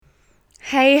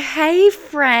Hey,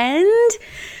 friend.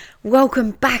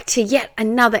 Welcome back to yet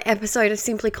another episode of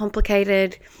Simply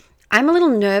Complicated. I'm a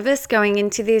little nervous going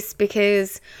into this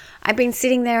because I've been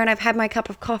sitting there and I've had my cup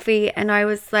of coffee and I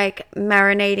was like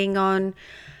marinating on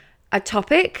a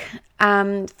topic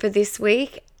for this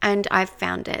week and I've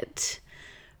found it.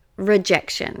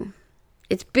 Rejection.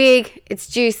 It's big, it's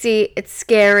juicy, it's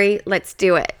scary. Let's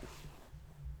do it.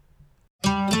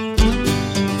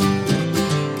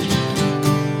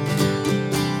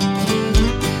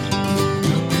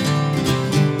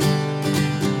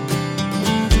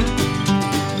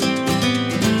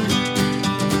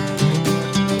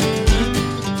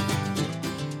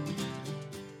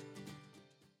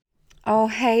 Oh,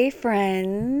 hey,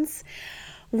 friends.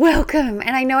 Welcome. And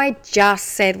I know I just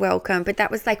said welcome, but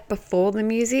that was like before the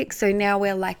music. So now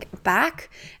we're like back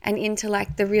and into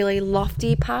like the really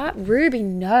lofty part. Ruby,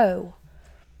 no.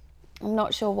 I'm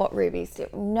not sure what Ruby's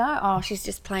doing. No. Oh, she's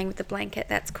just playing with the blanket.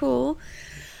 That's cool.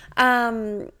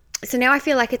 So now I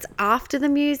feel like it's after the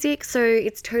music. So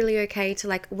it's totally okay to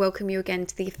like welcome you again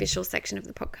to the official section of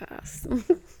the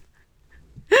podcast.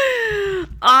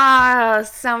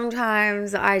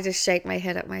 Sometimes I just shake my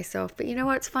head at myself, but you know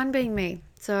what? It's fun being me.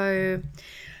 So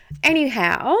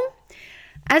anyhow,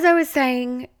 as I was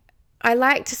saying, I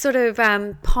like to sort of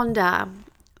ponder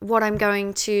what I'm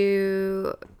going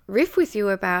to riff with you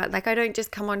about. Like, I don't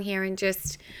just come on here and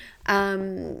just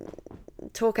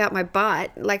talk out my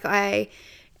butt. Like, I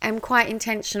am quite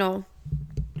intentional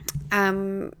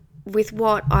with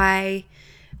what I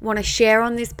want to share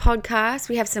on this podcast.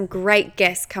 We have some great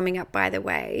guests coming up, by the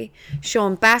way.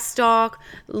 Sean Bastock,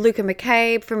 Luca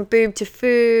McCabe from Boob to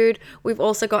Food. We've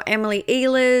also got Emily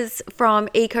Ehlers from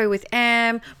Eco with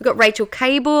Am. We've got Rachel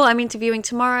Cable I'm interviewing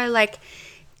tomorrow. Like,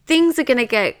 things are going to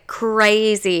get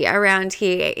crazy around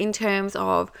here in terms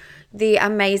of the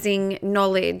amazing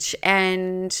knowledge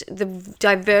and the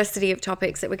diversity of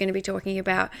topics that we're going to be talking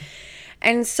about.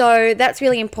 And so that's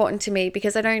really important to me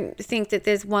because I don't think that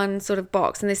there's one sort of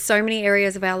box, and there's so many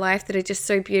areas of our life that are just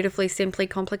so beautifully, simply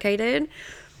complicated.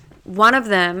 One of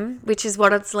them, which is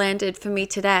what it's landed for me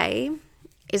today,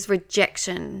 is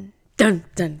rejection. Dun,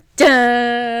 dun,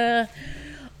 dun.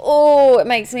 Oh, it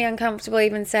makes me uncomfortable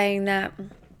even saying that.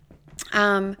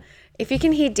 If you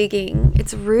can hear digging,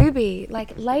 it's Ruby.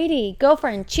 Like, lady,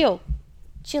 girlfriend, chill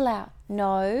out.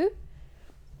 No.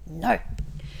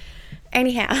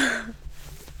 Anyhow.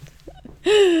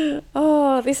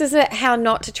 Oh, this is a How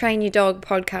Not to Train Your Dog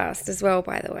podcast as well,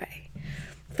 by the way.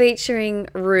 Featuring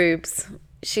Rubes.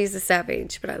 She's a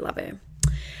savage, but I love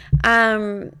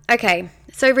her. Okay,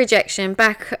 so rejection.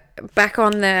 Back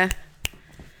on the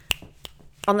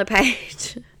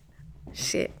page.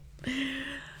 Shit.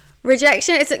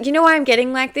 Rejection, you know why I'm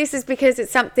getting like this is because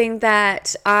it's something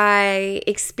that I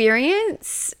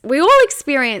experience. We all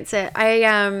experience it.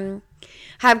 I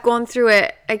have gone through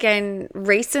it again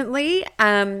recently,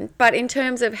 but in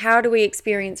terms of how do we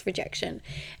experience rejection,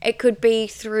 it could be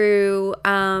through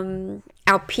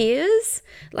our peers,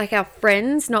 like our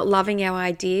friends not loving our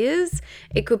ideas.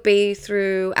 It could be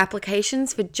through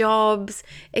applications for jobs.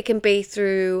 It can be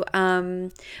through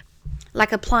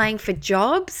like applying for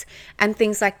jobs and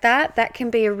things like that. That can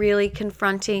be a really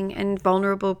confronting and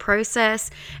vulnerable process.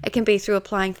 It can be through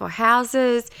applying for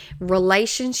houses,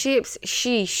 relationships.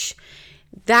 Sheesh.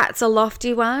 That's a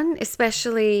lofty one,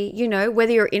 especially, you know,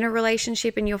 whether you're in a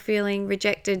relationship and you're feeling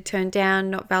rejected, turned down,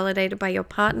 not validated by your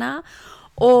partner,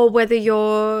 or whether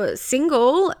you're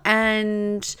single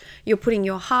and you're putting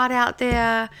your heart out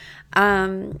there.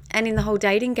 And in the whole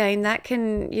dating game, that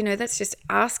can, you know, that's just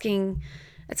asking,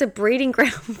 it's a breeding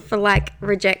ground for like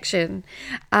rejection.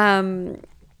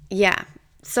 Yeah,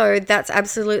 so that's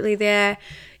absolutely there.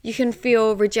 You can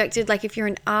feel rejected, like if you're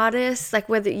an artist, like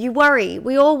whether you worry,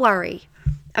 we all worry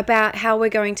about how we're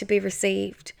going to be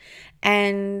received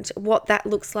and what that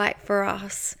looks like for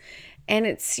us. And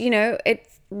it's, you know, it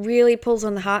really pulls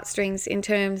on the heartstrings in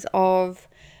terms of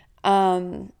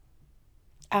asking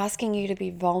you to be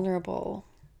vulnerable,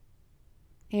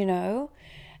 you know.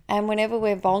 And whenever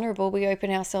we're vulnerable, we open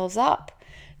ourselves up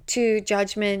to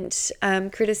judgment,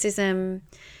 criticism,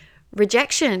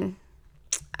 rejection.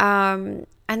 And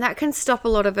that can stop a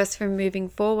lot of us from moving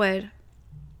forward.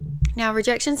 Now,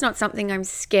 rejection's not something I'm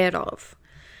scared of.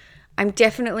 I'm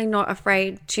definitely not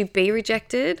afraid to be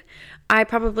rejected. I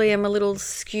probably am a little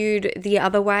skewed the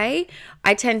other way.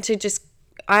 I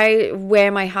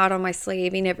wear my heart on my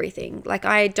sleeve in everything. Like,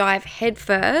 I dive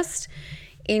headfirst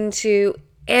into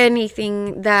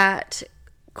anything that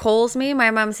calls me. My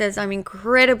mum says I'm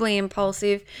incredibly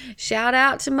impulsive. Shout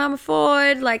out to Mum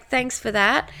Ford. Like, thanks for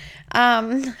that.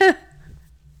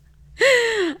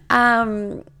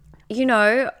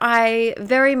 I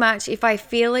very much, if I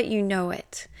feel it, you know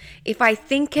it. If I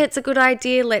think it's a good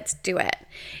idea, let's do it.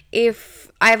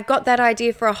 If I've got that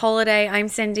idea for a holiday, I'm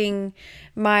sending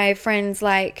my friends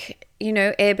like,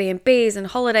 Airbnbs and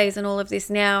holidays and all of this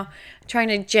now, trying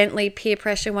to gently peer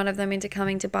pressure one of them into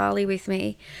coming to Bali with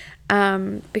me.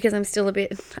 Because I'm still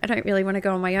I don't really want to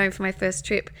go on my own for my first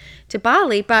trip to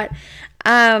Bali, but,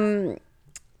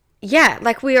 yeah,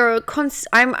 like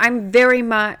I'm very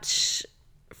much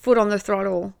foot on the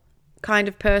throttle kind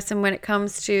of person when it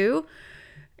comes to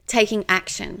taking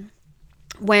action.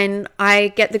 When I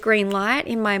get the green light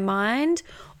in my mind,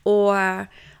 or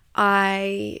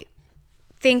I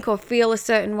think or feel a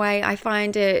certain way, I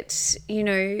find it,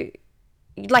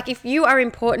 like if you are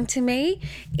important to me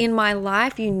in my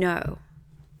life,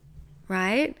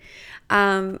 right?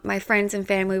 My friends and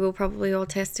family will probably all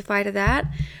testify to that.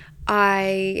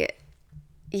 I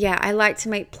like to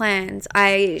make plans.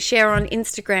 I share on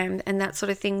Instagram and that sort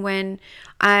of thing when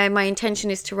my intention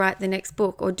is to write the next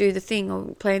book or do the thing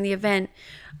or plan the event.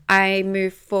 I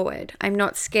move forward. I'm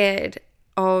not scared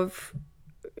of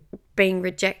being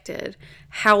rejected.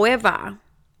 However,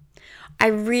 I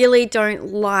really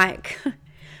don't like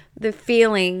the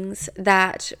feelings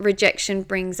that rejection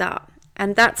brings up.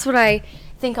 And that's what I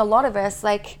think a lot of us,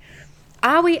 like,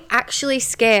 are we actually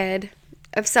scared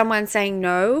of someone saying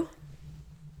no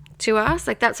to us?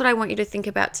 Like, that's what I want you to think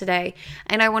about today.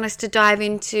 And I want us to dive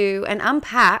into and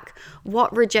unpack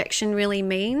what rejection really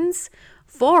means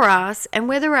for us and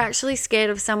whether we're actually scared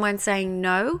of someone saying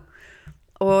no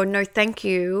or no thank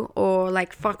you or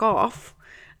like fuck off.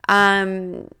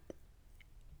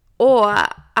 Or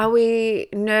are we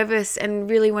nervous and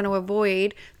really want to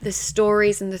avoid the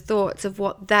stories and the thoughts of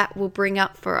what that will bring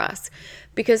up for us?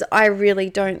 Because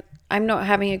I'm not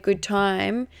having a good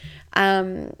time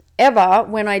ever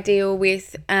when I deal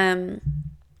with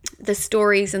the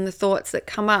stories and the thoughts that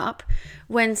come up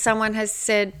when someone has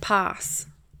said pass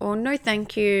or no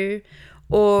thank you,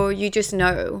 or you just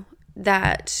know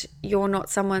that you're not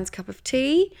someone's cup of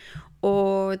tea,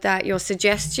 or that your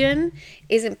suggestion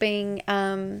isn't being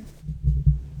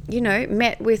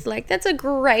met with like, that's a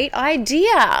great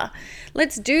idea,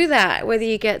 let's do that. Whether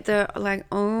you get the like,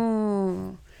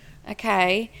 oh,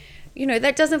 okay,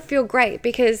 that doesn't feel great,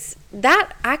 because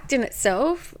that act in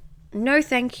itself, no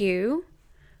thank you,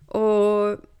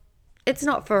 or it's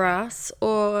not for us,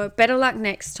 or better luck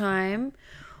next time,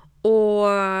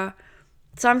 or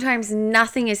sometimes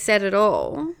nothing is said at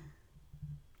all,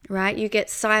 right? You get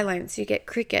silence, you get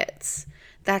crickets.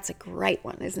 That's a great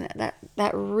one, isn't it?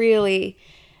 That really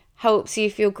helps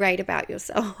you feel great about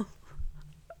yourself.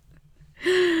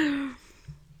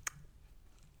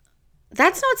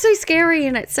 That's not so scary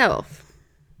in itself,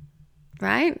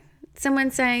 right?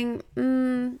 Someone saying,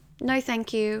 no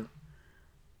thank you.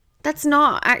 That's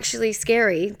not actually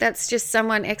scary. That's just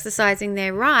someone exercising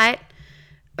their right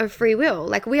of free will.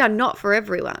 Like, we are not for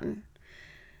everyone.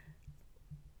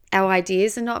 Our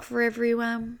ideas are not for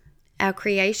everyone. Our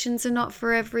creations are not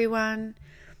for everyone.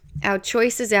 Our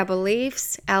choices, our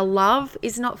beliefs, our love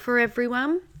is not for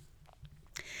everyone.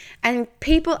 And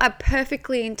people are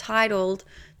perfectly entitled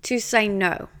to say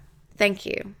no, thank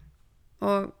you,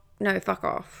 or no, fuck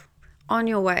off, on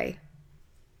your way,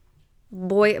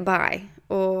 boy, bye,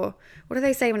 or what do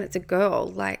they say when it's a girl?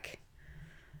 Like,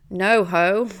 no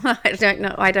ho. I don't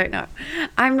know.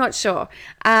 I'm not sure.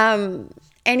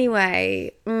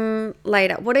 Anyway,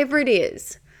 later, whatever it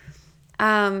is,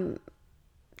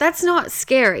 that's not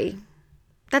scary.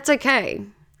 That's okay.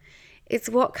 It's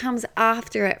what comes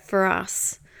after it for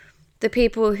us. The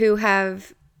people who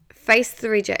have faced the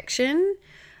rejection,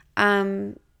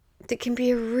 that can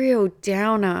be a real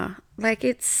downer. Like,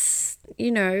 it's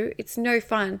no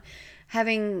fun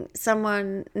having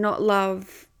someone not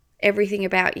love everything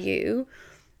about you,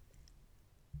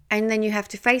 and then you have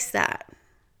to face that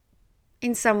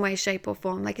in some way, shape, or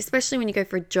form. Like, especially when you go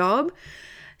for a job.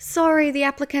 Sorry, the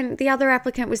other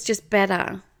applicant was just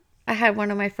better. I had one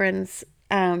of my friends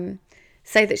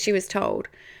say that she was told,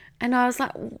 and I was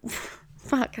like,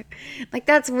 fuck, like,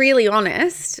 that's really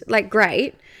honest, like,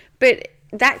 great, but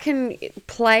that can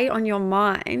play on your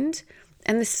mind,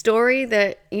 and the story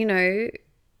that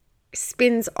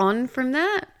spins on from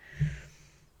that.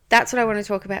 That's what I want to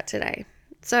talk about today.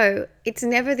 So it's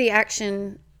never the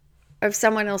action of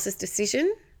someone else's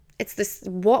decision. It's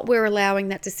what we're allowing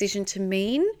that decision to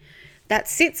mean that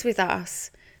sits with us,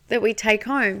 that we take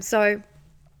home. So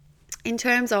in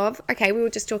terms of, okay, we were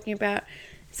just talking about,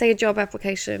 say, a job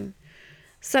application.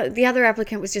 So the other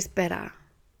applicant was just better.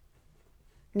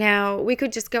 Now we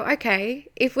could just go, okay,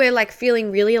 if we're like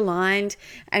feeling really aligned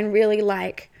and really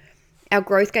like our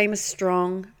growth game is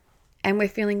strong and we're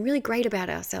feeling really great about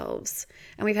ourselves,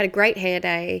 and we've had a great hair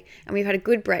day, and we've had a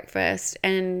good breakfast,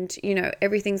 and,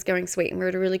 everything's going sweet, and we're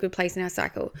at a really good place in our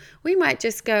cycle, we might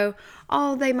just go,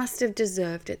 oh, they must have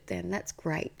deserved it then. That's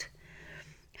great.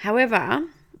 However,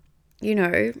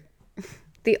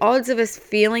 the odds of us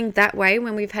feeling that way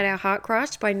when we've had our heart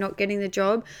crushed by not getting the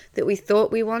job that we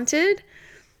thought we wanted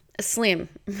are slim,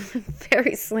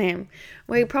 very slim.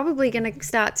 We're probably going to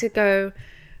start to go,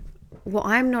 well,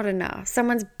 I'm not enough.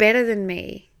 Someone's better than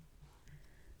me.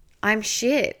 I'm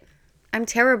shit. I'm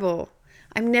terrible.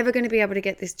 I'm never going to be able to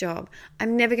get this job.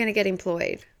 I'm never going to get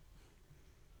employed.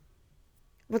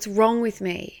 What's wrong with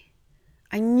me?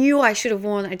 I knew I should have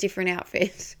worn a different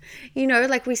outfit.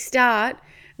 We start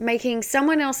making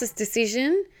someone else's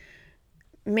decision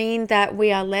mean that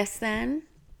we are less than,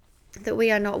 that we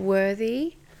are not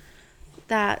worthy,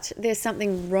 that there's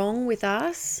something wrong with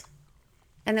us,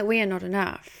 and that we are not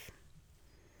enough.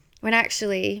 When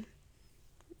actually,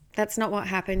 that's not what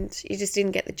happened. You just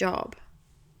didn't get the job.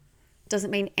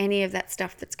 Doesn't mean any of that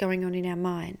stuff that's going on in our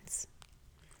minds.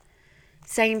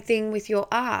 Same thing with your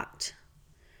art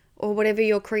or whatever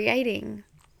you're creating.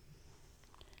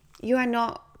 You are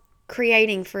not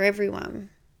creating for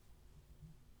everyone,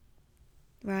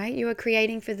 right? You are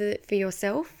creating for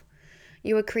yourself.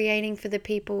 You are creating for the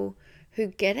people who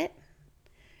get it.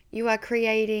 You are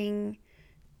creating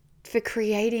for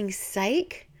creating's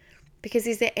sake, because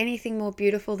is there anything more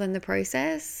beautiful than the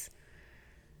process?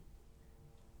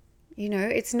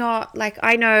 It's not like,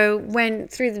 I know when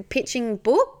through the pitching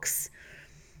books,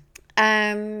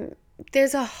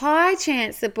 there's a high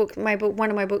chance that one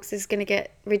of my books is going to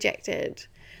get rejected.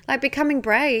 Like Becoming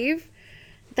Brave,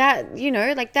 that,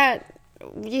 that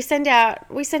we send out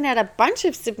a bunch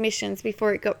of submissions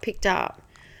before it got picked up.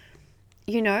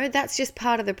 That's just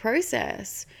part of the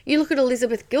process. You look at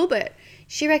Elizabeth Gilbert.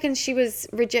 She reckons she was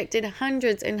rejected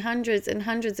hundreds and hundreds and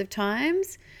hundreds of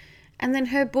times. And then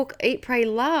her book, Eat, Pray,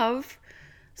 Love,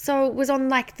 so it was on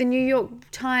the New York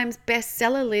Times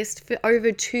bestseller list for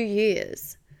over 2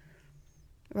 years.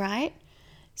 Right?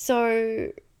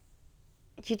 So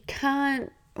you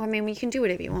can't, you can do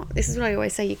whatever you want. This is what I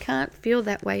always say. You can't feel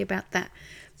that way about that.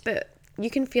 But you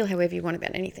can feel however you want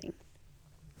about anything.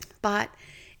 But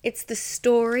it's the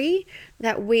story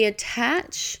that we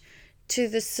attach to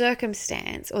the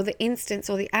circumstance or the instance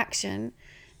or the action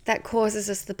that causes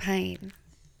us the pain.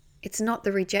 It's not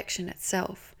the rejection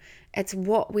itself. It's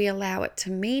what we allow it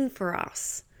to mean for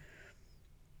us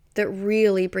that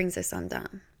really brings us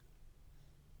undone.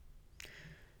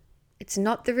 It's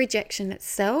not the rejection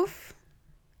itself.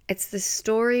 It's the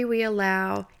story we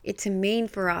allow it to mean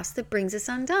for us that brings us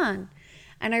undone.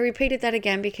 And I repeated that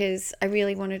again because I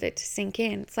really wanted it to sink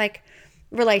in. It's like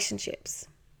relationships,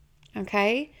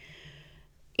 okay?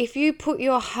 If you put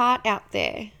your heart out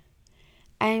there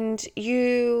and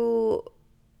you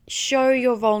show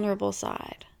your vulnerable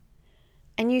side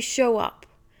and you show up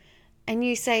and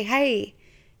you say, hey,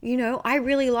 I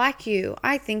really like you.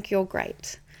 I think you're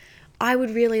great. I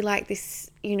would really like this,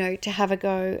 to have a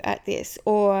go at this,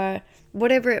 or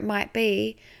whatever it might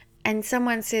be. And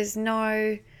someone says,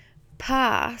 no,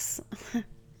 pass.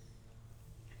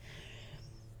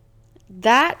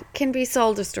 That can be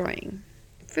soul destroying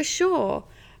for sure.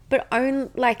 But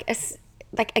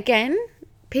again,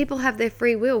 people have their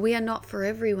free will. We are not for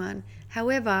everyone.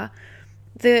 However,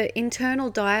 the internal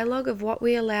dialogue of what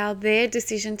we allow their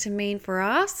decision to mean for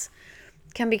us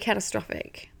can be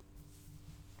catastrophic.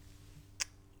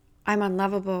 I'm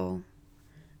unlovable.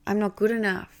 I'm not good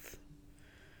enough.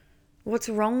 What's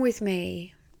wrong with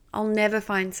me? I'll never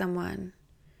find someone.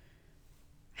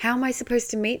 How am I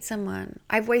supposed to meet someone?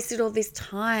 I've wasted all this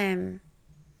time.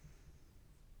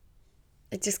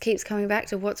 It just keeps coming back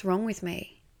to what's wrong with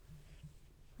me.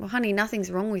 Well, honey,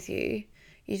 nothing's wrong with you.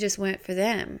 You just weren't for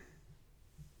them.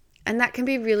 And that can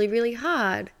be really, really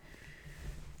hard.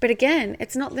 But again,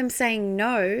 it's not them saying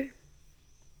no.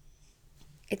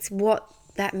 It's what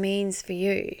that means for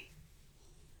you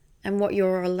and what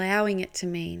you're allowing it to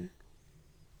mean.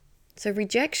 So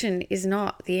rejection is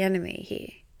not the enemy here.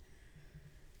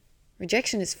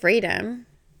 Rejection is freedom,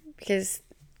 because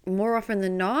more often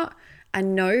than not, a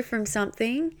no from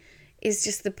something is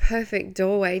just the perfect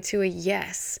doorway to a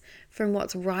yes from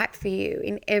what's right for you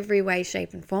in every way,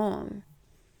 shape, and form.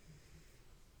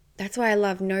 That's why I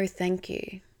love no thank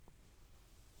you.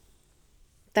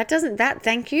 That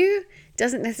thank you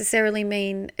doesn't necessarily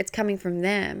mean it's coming from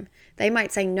them. They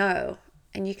might say no,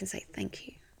 and you can say thank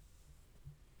you.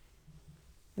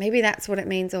 Maybe that's what it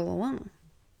means all along.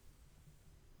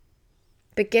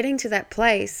 But getting to that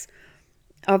place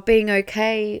of being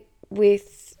okay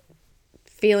with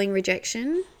feeling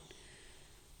rejection,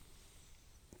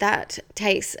 that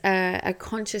takes a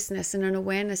consciousness and an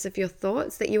awareness of your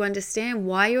thoughts, that you understand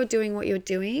why you're doing what you're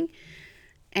doing.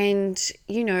 And,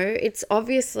 you know, it's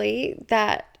obviously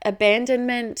that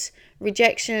abandonment,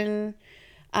 rejection,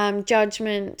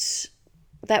 judgment,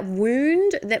 that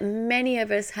wound that many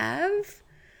of us have,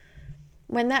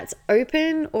 when that's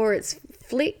open or it's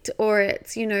flicked or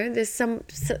it's, you know,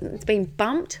 it's been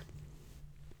bumped,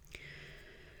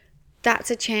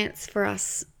 that's a chance for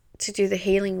us to do the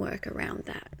healing work around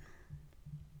that.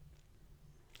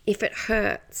 If it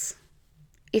hurts,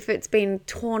 if it's been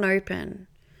torn open,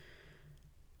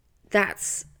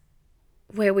 that's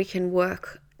where we can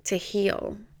work to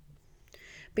heal.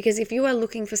 Because if you are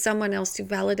looking for someone else to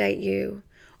validate you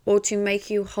or to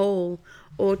make you whole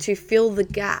or to fill the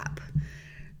gap,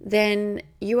 then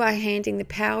you are handing the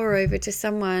power over to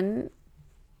someone,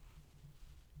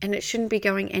 and it shouldn't be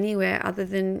going anywhere other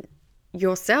than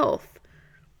yourself.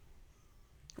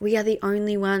 We are the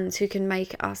only ones who can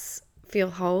make us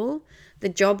feel whole. The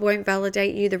job won't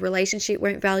validate you. The relationship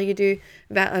won't validate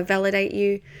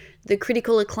you. The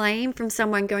critical acclaim from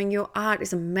someone going, your art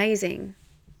is amazing.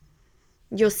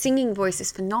 Your singing voice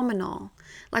is phenomenal.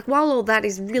 Like, while all that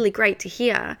is really great to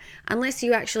hear, unless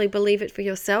you actually believe it for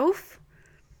yourself,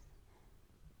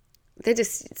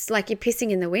 it's like you're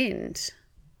pissing in the wind.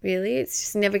 Really. It's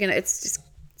just never going to, it's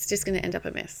just going to end up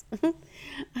a mess.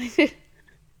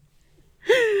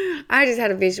 I just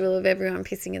had a visual of everyone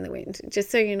pissing in the wind.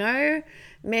 Just so you know,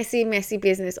 messy, messy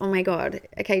business. Oh my God.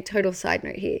 Okay, total side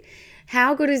note here.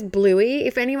 How good is Bluey?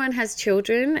 If anyone has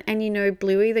children and you know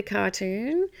Bluey the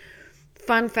cartoon,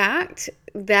 fun fact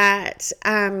that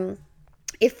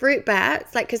if fruit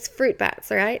bats, like, because fruit bats,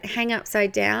 right, hang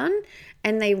upside down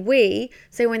and they wee.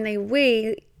 So when they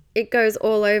wee, it goes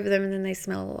all over them and then they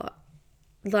smell a lot.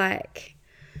 Like,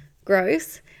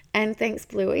 gross. And thanks,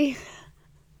 Bluey.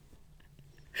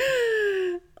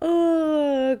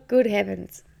 Oh, good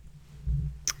heavens.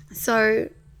 So,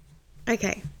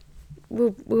 okay,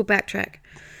 we'll backtrack.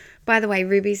 By the way,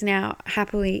 Ruby's now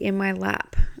happily in my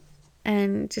lap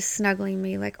and just snuggling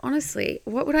me. Like, honestly,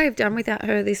 what would I have done without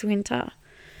her this winter?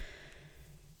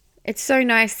 It's so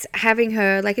nice having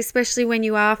her, like, especially when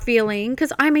you are feeling,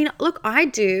 because I mean, look, I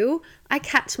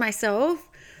catch myself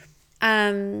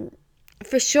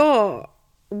for sure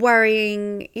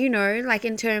worrying, you know, like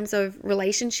in terms of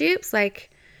relationships,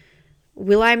 like,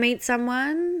 will I meet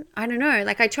someone? I don't know.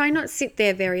 Like, I try not to sit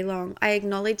there very long. I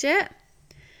acknowledge it.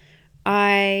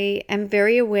 I am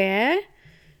very aware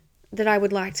that I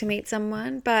would like to meet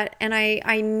someone, and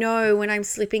I know when I'm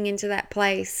slipping into that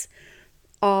place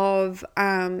of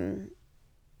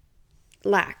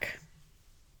lack,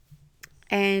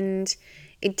 and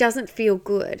it doesn't feel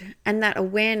good. And that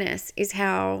awareness is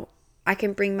how I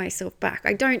can bring myself back.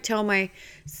 I don't I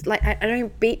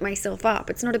don't beat myself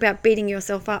up. It's not about beating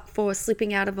yourself up for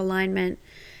slipping out of alignment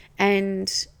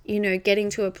and, you know, getting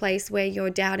to a place where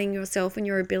you're doubting yourself and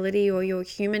your ability or your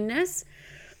humanness.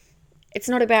 It's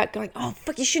not about going, oh,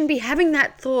 fuck, you shouldn't be having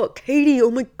that thought, Katie. Oh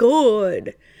my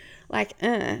God. Like,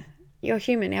 you're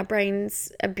human. Our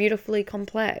brains are beautifully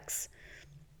complex.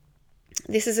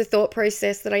 This is a thought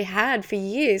process that I had for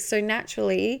years. So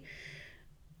naturally,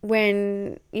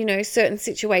 when, you know, certain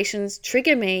situations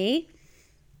trigger me,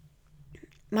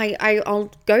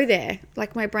 I'll go there.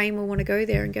 Like, my brain will want to go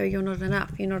there and go, you're not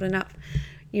enough. You're not enough.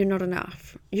 You're not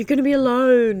enough. You're going to be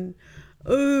alone.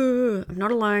 Oh, I'm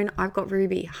not alone. I've got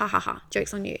Ruby. Ha ha ha.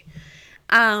 Joke's on you.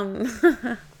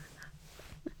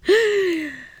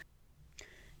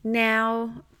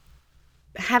 Now,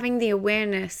 having the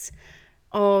awareness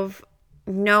of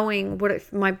knowing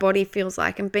what my body feels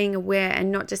like and being aware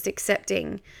and not just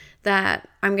accepting that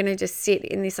I'm going to just sit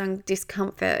in this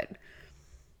discomfort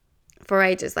for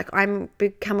ages. Like, I'm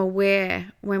become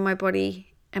aware when my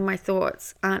body and my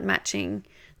thoughts aren't matching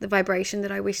the vibration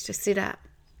that I wish to sit at.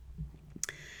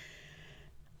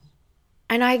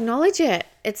 And I acknowledge it.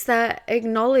 It's that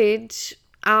acknowledge,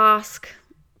 ask,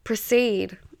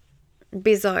 proceed,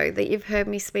 Bizzo, that you've heard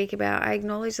me speak about. I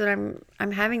acknowledge that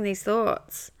I'm having these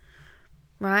thoughts,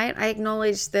 right? I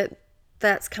acknowledge that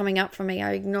that's coming up for me.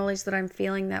 I acknowledge that I'm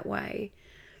feeling that way.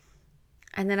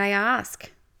 And then I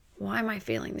ask, why am I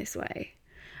feeling this way?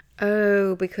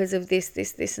 Oh, because of this,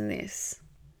 and this.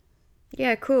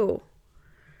 Yeah, cool.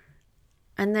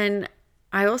 And then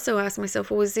I also ask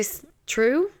myself, well, is this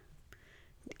true?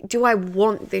 Do I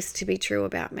want this to be true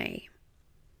about me?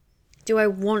 Do I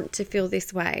want to feel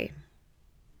this way?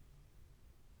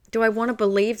 Do I want to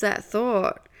believe that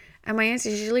thought? And my answer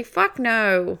is usually, fuck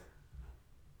no.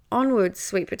 Onwards,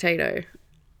 sweet potato.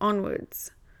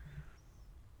 Onwards.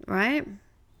 Right?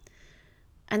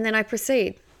 And then I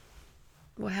proceed.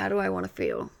 Well, how do I want to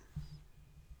feel?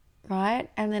 right?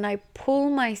 And then I pull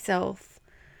myself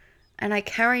and I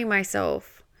carry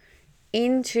myself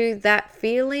into that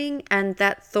feeling and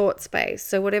that thought space.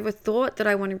 So whatever thought that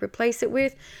I want to replace it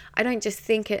with, I don't just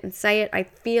think it and say it, I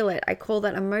feel it. I call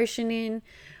that emotion in,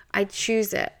 I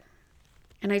choose it.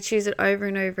 And I choose it over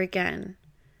and over again.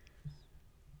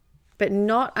 But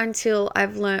not until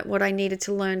I've learned what I needed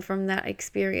to learn from that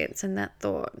experience and that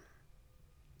thought.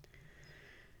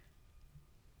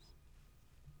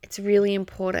 It's really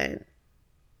important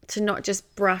to not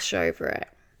just brush over it.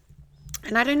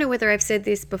 And I don't know whether I've said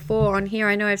this before on here.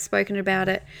 I know I've spoken about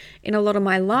it in a lot of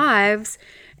my lives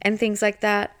and things like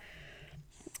that.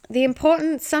 The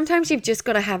importance, sometimes you've just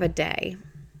got to have a day.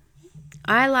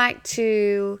 I like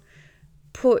to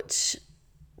put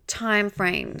time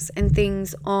frames and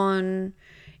things on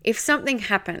if something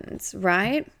happens,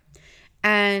 right?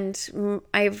 And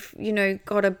I've,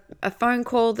 got a phone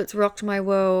call that's rocked my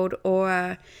world,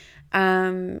 or,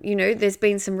 there's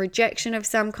been some rejection of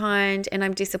some kind and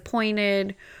I'm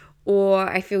disappointed, or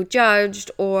I feel judged,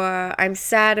 or I'm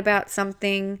sad about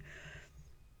something.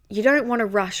 You don't want to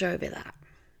rush over that,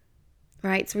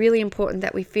 right? It's really important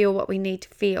that we feel what we need to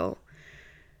feel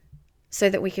so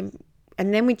that we can,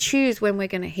 and then we choose when we're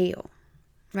going to heal,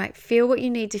 right? Feel what you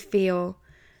need to feel,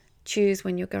 choose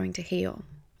when you're going to heal.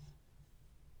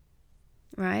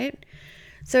 Right?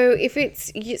 So if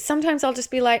it's, sometimes I'll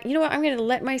just be like, you know what, I'm going to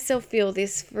let myself feel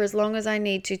this for as long as I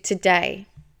need to today.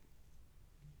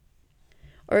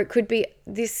 Or it could be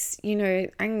this,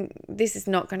 this is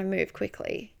not going to move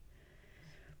quickly.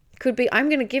 It could be, I'm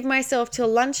going to give myself till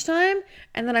lunchtime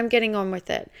and then I'm getting on with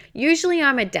it. Usually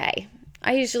I'm a day.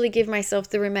 I usually give myself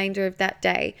the remainder of that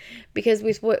day, because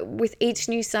with each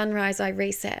new sunrise, I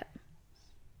reset.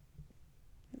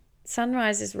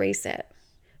 Sunrise is reset.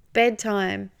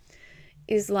 Bedtime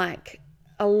is like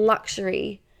a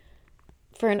luxury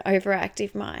for an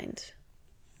overactive mind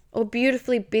or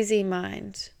beautifully busy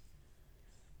mind.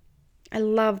 I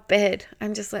love bed.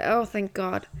 I'm just like, oh, thank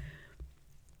God.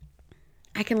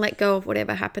 I can let go of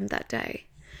whatever happened that day.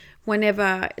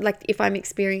 Whenever, like if I'm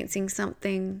experiencing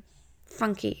something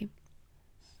funky.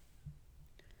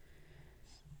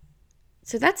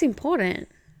 So that's important,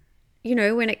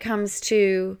 when it comes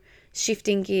to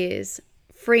shifting gears,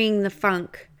 freeing the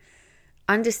funk,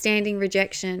 understanding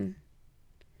rejection,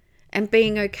 and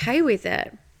being okay with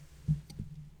it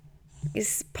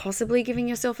is possibly giving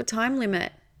yourself a time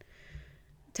limit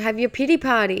to have your pity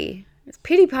party.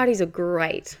 Pity parties are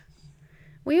great.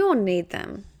 We all need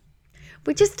them.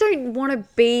 We just don't want to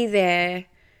be there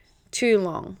too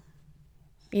long.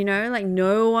 Like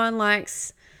no one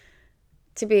likes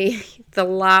to be the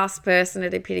last person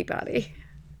at a pity party.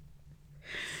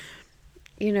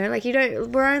 Like you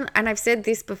don't, and I've said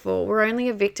this before, we're only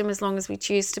a victim as long as we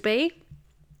choose to be.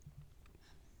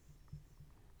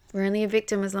 We're only a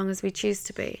victim as long as we choose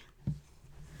to be.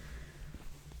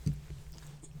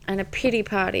 And a pity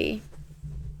party,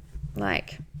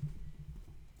 like,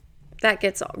 that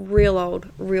gets real old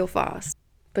real fast.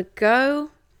 But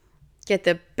go get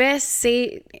the best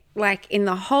seat, like in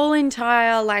the whole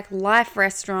entire, like, life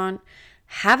restaurant,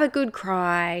 have a good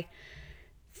cry,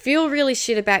 feel really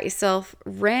shit about yourself,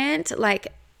 rant,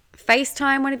 like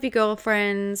FaceTime one of your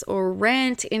girlfriends, or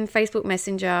rant in Facebook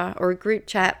Messenger or a group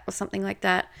chat or something like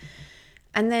that.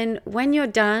 And then when you're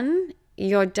done,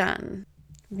 you're done.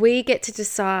 We get to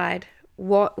decide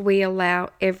what we allow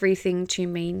everything to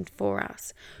mean for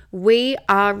us. We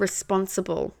are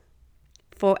responsible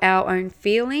for our own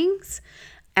feelings,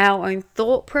 our own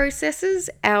thought processes,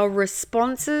 our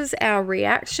responses, our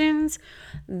reactions.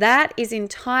 That is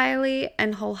entirely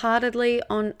and wholeheartedly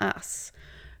on us.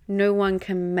 No one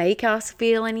can make us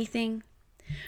feel anything.